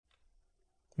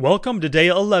Welcome to day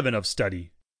 11 of study.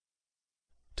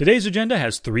 Today's agenda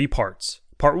has 3 parts.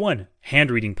 Part 1, hand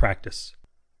reading practice.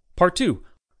 Part 2,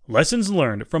 lessons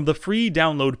learned from the free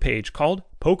download page called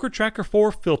Poker Tracker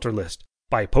 4 Filter List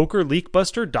by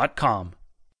PokerLeakBuster.com.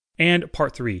 And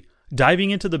Part 3,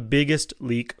 diving into the biggest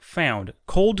leak found,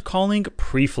 cold calling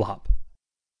preflop.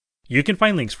 You can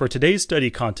find links for today's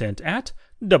study content at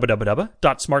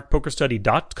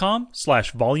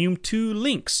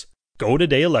www.smartpokerstudy.com/volume2links. Go to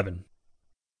day 11.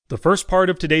 The first part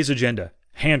of today's agenda,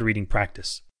 hand reading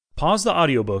practice. Pause the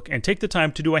audiobook and take the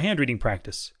time to do a hand reading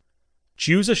practice.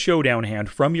 Choose a showdown hand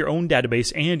from your own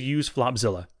database and use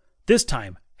Flopzilla. This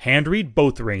time, hand read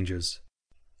both ranges.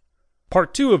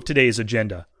 Part 2 of today's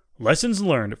agenda, lessons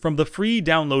learned from the free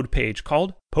download page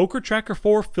called Poker Tracker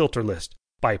 4 Filter List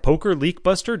by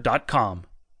PokerLeakBuster.com.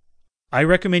 I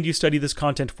recommend you study this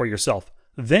content for yourself,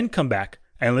 then come back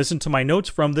and listen to my notes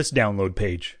from this download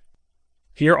page.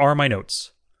 Here are my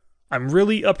notes. I'm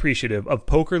really appreciative of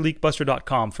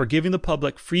PokerLeakBuster.com for giving the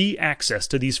public free access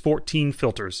to these 14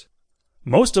 filters.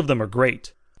 Most of them are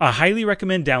great. I highly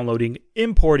recommend downloading,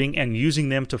 importing, and using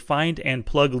them to find and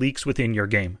plug leaks within your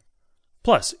game.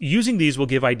 Plus, using these will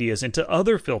give ideas into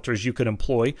other filters you could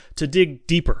employ to dig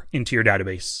deeper into your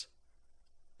database.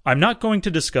 I'm not going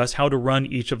to discuss how to run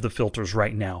each of the filters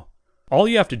right now. All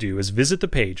you have to do is visit the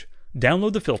page,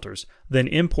 download the filters, then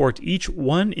import each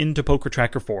one into Poker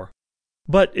Tracker 4.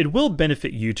 But it will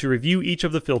benefit you to review each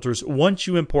of the filters once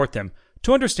you import them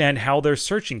to understand how they're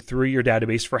searching through your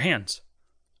database for hands.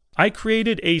 I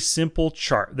created a simple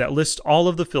chart that lists all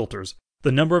of the filters,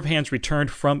 the number of hands returned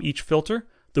from each filter,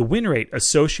 the win rate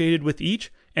associated with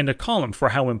each, and a column for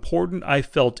how important I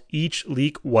felt each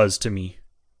leak was to me.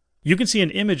 You can see an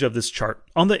image of this chart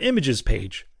on the Images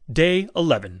page, day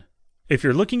 11. If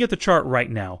you're looking at the chart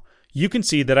right now, you can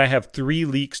see that I have 3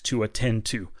 leaks to attend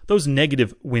to, those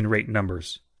negative win rate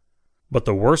numbers. But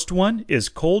the worst one is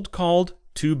cold called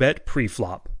 2-bet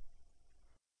preflop.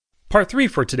 Part 3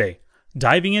 for today,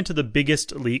 diving into the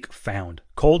biggest leak found,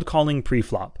 cold calling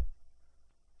preflop.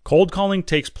 Cold calling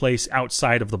takes place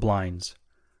outside of the blinds.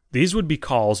 These would be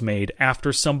calls made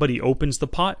after somebody opens the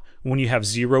pot when you have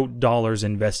 $0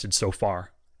 invested so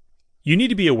far. You need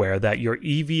to be aware that your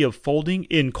EV of folding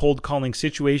in cold calling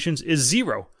situations is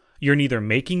 0. You're neither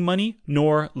making money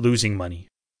nor losing money.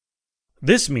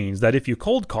 This means that if you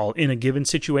cold call in a given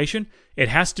situation, it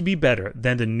has to be better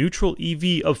than the neutral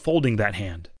EV of folding that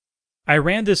hand. I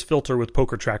ran this filter with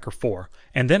Poker Tracker 4,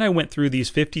 and then I went through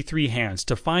these 53 hands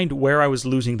to find where I was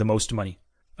losing the most money.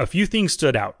 A few things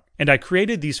stood out, and I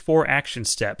created these 4 action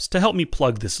steps to help me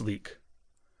plug this leak.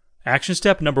 Action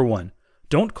step number 1.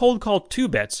 Don't cold call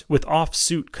 2-bets with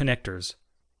offsuit connectors.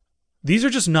 These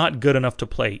are just not good enough to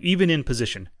play, even in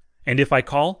position. And if I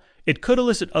call, it could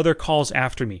elicit other calls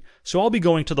after me, so I'll be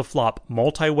going to the flop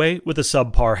multi-way with a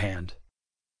subpar hand.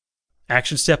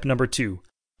 Action step number 2.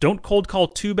 Don't cold call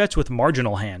 2-bets with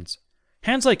marginal hands.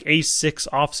 Hands like Ace-6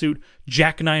 offsuit,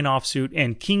 Jack-9 offsuit,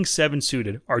 and King-7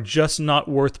 suited are just not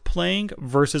worth playing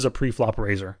versus a preflop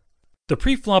raiser. The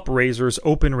preflop raiser's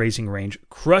open raising range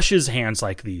crushes hands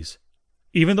like these.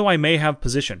 Even though I may have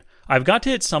position, I've got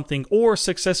to hit something or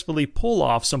successfully pull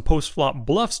off some post-flop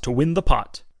bluffs to win the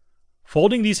pot.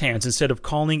 Folding these hands instead of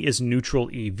calling is neutral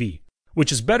EV,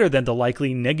 which is better than the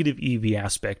likely negative EV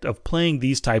aspect of playing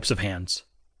these types of hands.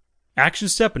 Action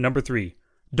step number 3.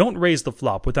 Don't raise the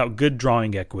flop without good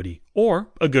drawing equity, or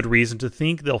a good reason to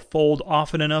think they'll fold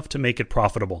often enough to make it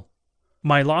profitable.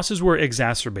 My losses were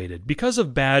exacerbated because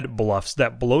of bad bluffs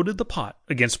that bloated the pot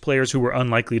against players who were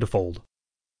unlikely to fold.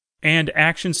 And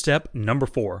action step number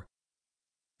 4.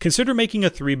 Consider making a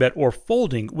 3-bet or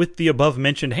folding with the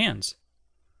above-mentioned hands.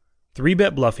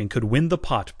 3-bet bluffing could win the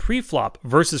pot pre-flop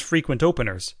versus frequent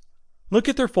openers. Look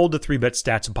at their fold to 3-bet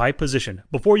stats by position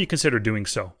before you consider doing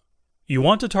so. You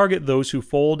want to target those who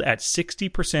fold at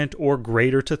 60% or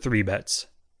greater to 3-bets.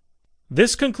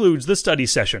 This concludes the study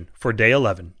session for day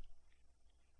 11.